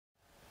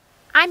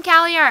I'm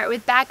Callie Art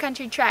with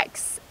Backcountry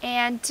Treks,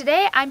 and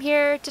today I'm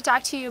here to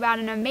talk to you about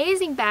an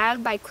amazing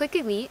bag by Clik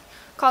Elite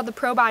called the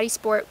Probody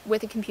Sport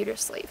with a computer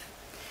sleeve.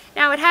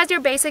 Now it has your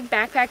basic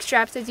backpack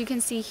straps as you can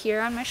see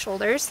here on my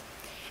shoulders.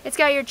 It's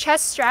got your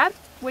chest strap,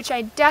 which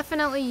I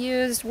definitely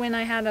used when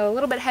I had a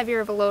little bit heavier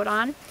of a load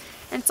on.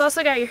 And it's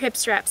also got your hip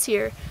straps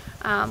here.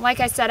 Like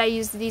I said, I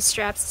used these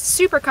straps.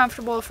 Super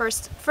comfortable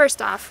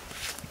first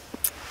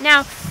off.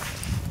 Now,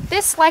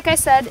 this, like I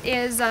said,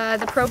 is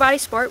the Probody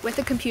Sport with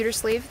the computer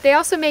sleeve. They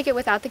also make it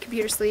without the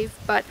computer sleeve,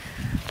 but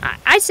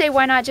I'd say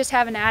why not just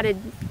have an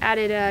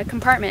added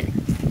compartment.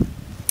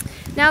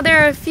 Now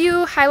there are a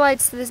few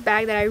highlights to this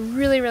bag that I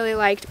really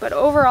liked, but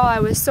overall I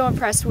was so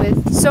impressed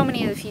with so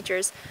many of the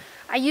features.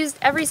 I used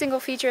every single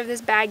feature of this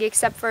bag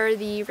except for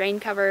the rain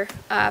cover,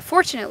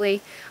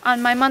 fortunately,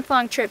 on my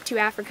month-long trip to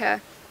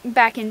Africa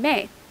back in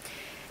May.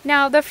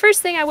 Now the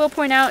first thing I will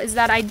point out is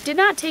that I did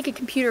not take a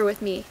computer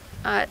with me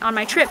on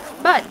my trip,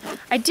 but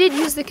I did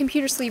use the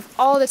computer sleeve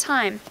all the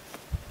time.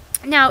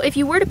 Now if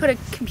you were to put a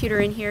computer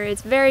in here,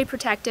 it's very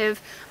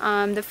protective.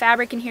 The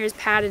fabric in here is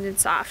padded and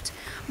soft,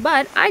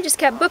 but I just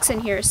kept books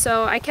in here.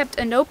 So I kept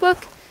a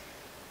notebook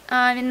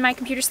in my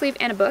computer sleeve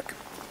and a book,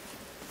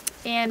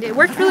 and it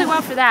worked really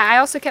well for that. I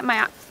also kept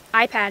my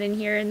iPad in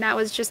here, and that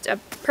was just a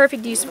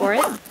perfect use for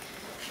it.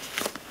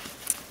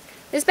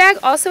 This bag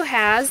also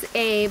has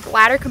a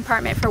bladder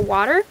compartment for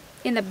water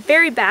in the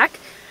very back.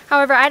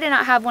 However, I did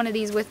not have one of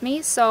these with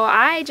me, so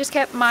I just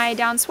kept my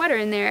down sweater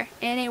in there,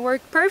 and it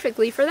worked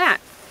perfectly for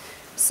that.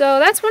 So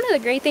that's one of the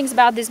great things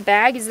about this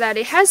bag, is that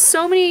it has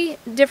so many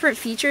different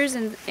features,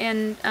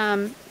 and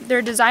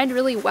they're designed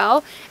really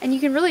well, and you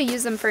can really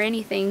use them for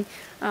anything.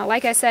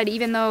 Like I said,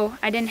 even though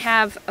I didn't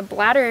have a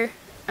water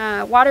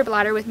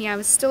bladder with me, I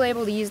was still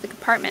able to use the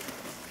compartment.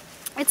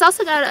 It's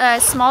also got a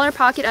smaller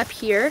pocket up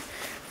here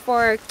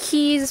for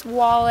keys,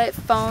 wallet,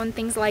 phone,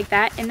 things like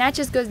that, and that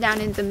just goes down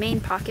into the main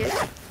pocket.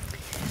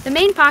 The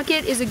main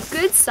pocket is a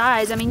good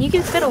size. I mean, you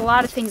can fit a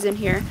lot of things in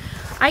here.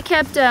 I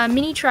kept a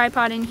mini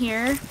tripod in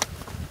here,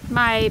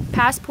 my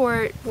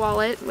passport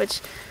wallet,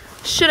 which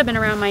should have been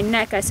around my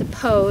neck, I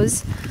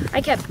suppose. I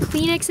kept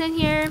Kleenex in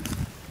here,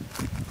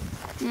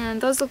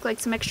 and those look like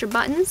some extra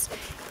buttons,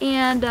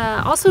 and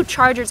also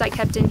chargers I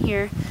kept in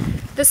here.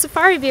 The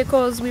safari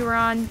vehicles we were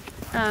on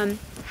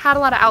had a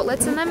lot of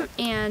outlets in them,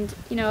 and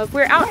you know, if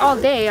we're out all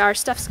day, our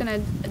stuff's gonna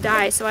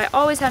die, so I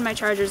always had my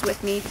chargers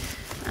with me.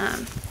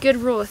 Good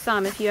rule of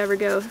thumb if you ever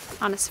go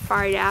on a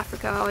safari to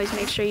Africa, always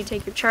make sure you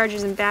take your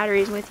chargers and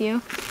batteries with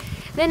you.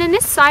 Then in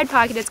this side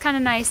pocket, it's kind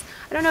of nice.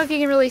 I don't know if you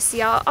can really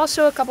see, I'll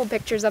show a couple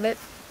pictures of it.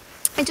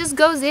 It just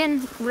goes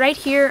in right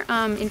here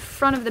in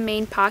front of the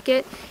main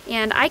pocket,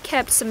 and I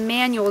kept some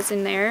manuals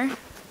in there,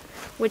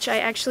 which I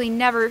actually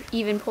never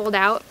even pulled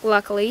out,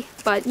 luckily,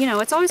 but you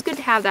know, it's always good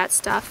to have that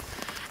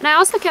stuff. And I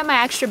also kept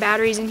my extra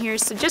batteries in here,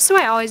 so just so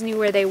I always knew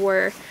where they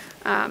were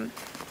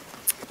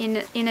in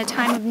a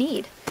time of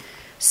need.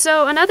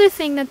 So another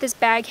thing that this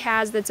bag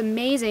has that's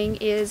amazing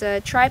is a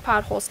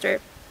tripod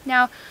holster.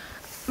 Now,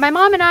 my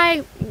mom and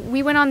I,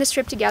 we went on this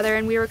trip together,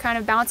 and we were kind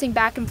of bouncing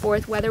back and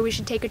forth whether we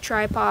should take a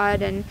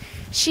tripod, and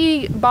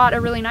she bought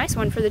a really nice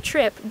one for the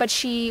trip, but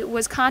she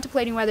was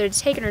contemplating whether to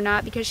take it or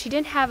not because she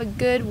didn't have a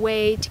good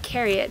way to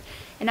carry it.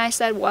 And I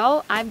said,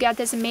 well, I've got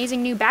this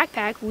amazing new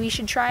backpack, we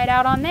should try it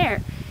out on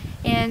there.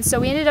 And so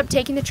we ended up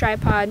taking the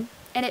tripod,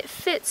 and it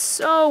fits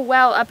so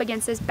well up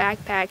against this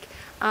backpack.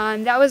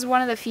 That was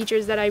one of the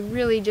features that I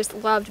really just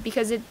loved,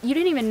 because you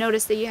didn't even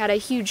notice that you had a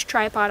huge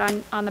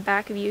tripod on the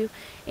back of you,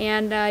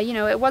 and you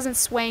know, it wasn't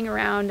swaying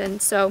around,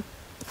 and so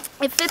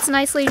it fits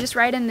nicely just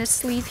right in this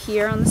sleeve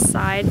here on the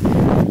side.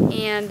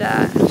 And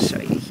I'll show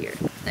you here.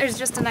 There's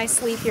just a nice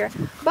sleeve here.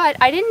 But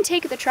I didn't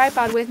take the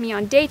tripod with me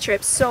on day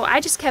trips, so I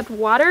just kept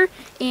water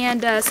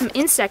and some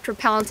insect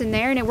repellent in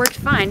there, and it worked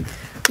fine.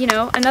 You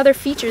know, another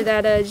feature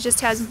that just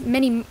has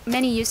many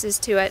uses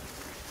to it.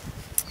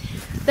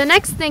 The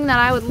next thing that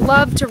I would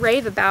love to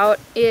rave about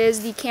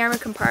is the camera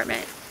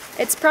compartment.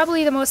 It's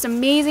probably the most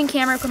amazing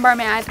camera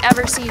compartment I've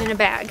ever seen in a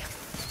bag.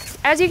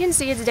 As you can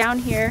see, it's down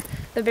here,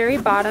 the very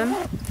bottom,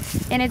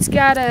 and it's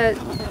got a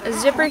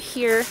zipper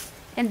here,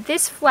 and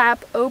this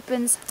flap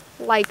opens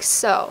like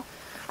so.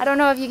 I don't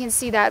know if you can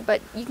see that,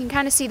 but you can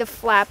kind of see the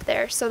flap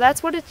there. So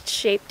that's what it's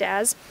shaped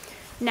as.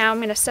 Now I'm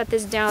going to set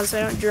this down so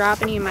I don't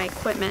drop any of my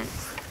equipment.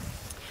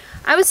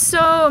 I was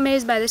so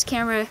amazed by this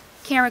camera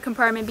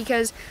compartment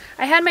because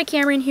I had my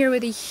camera in here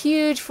with a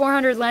huge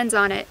 400 lens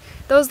on it.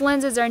 Those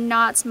lenses are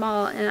not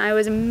small, and I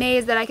was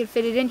amazed that I could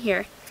fit it in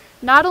here.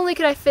 Not only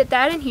could I fit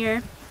that in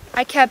here,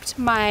 I kept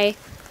my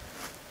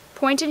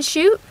point and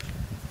shoot,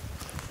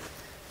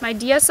 my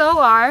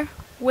DSLR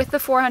with the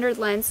 400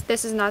 lens,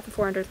 this is not the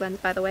 400 lens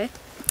by the way,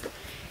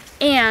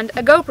 and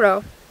a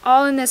GoPro,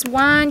 all in this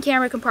one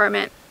camera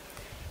compartment.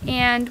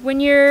 And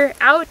when you're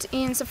out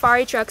in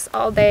safari trucks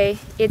all day,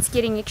 it's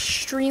getting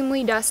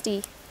extremely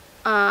dusty,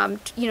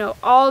 you know,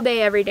 all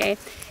day, every day.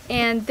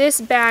 And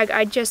this bag,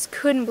 I just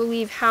couldn't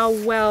believe how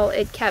well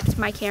it kept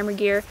my camera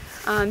gear.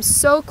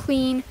 So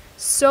clean,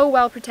 so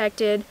well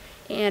protected,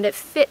 and it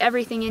fit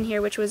everything in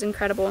here, which was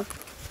incredible.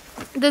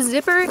 The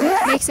zipper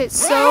makes it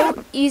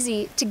so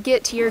easy to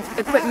get to your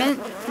equipment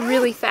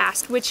really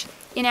fast, which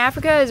in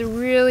Africa is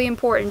really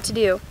important to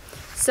do.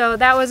 So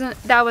that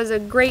was a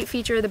great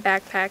feature of the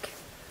backpack.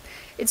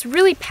 It's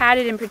really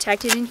padded and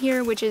protected in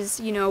here, which is,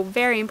 you know,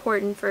 very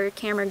important for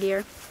camera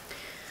gear.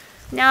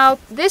 Now,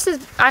 this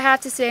is, I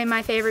have to say,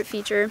 my favorite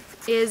feature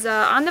is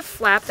on the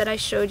flap that I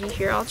showed you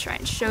here. I'll try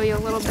and show you a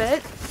little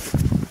bit.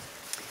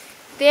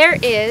 There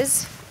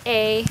is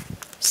a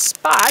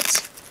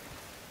spot.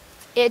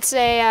 It's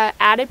a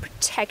added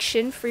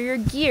protection for your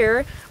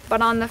gear,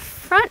 but on the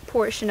front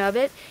portion of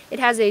it, it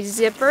has a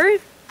zipper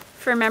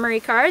for memory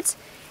cards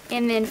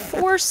and then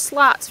 4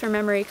 slots for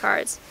memory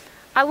cards.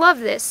 I love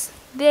this.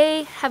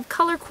 They have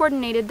color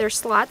coordinated their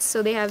slots,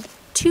 so they have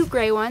 2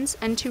 gray ones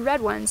and 2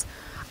 red ones.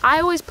 I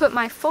always put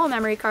my full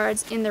memory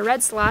cards in the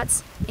red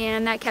slots,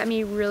 and that kept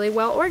me really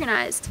well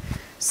organized.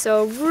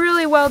 So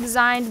really well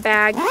designed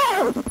bag,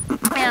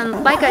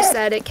 and like I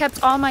said, it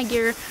kept all my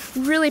gear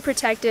really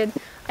protected.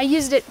 I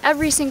used it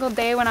every single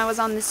day when I was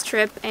on this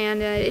trip,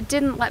 and it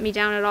didn't let me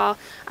down at all.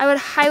 I would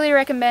highly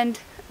recommend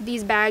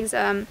these bags,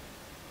 and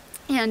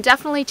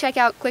definitely check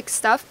out Clik's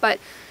stuff, but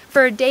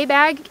for a day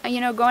bag,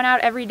 you know, going out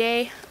every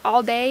day,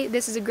 all day,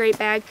 this is a great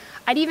bag.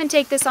 I'd even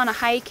take this on a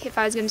hike if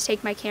I was going to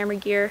take my camera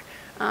gear.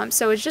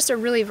 So it's just a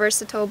really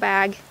versatile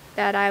bag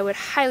that I would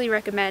highly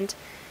recommend.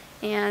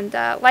 And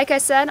like I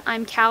said,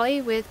 I'm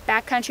Callie with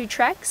Backcountry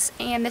Treks,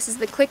 and this is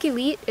the Clik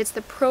Elite. It's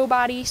the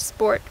Probody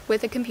Sport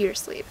with a computer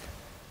sleeve.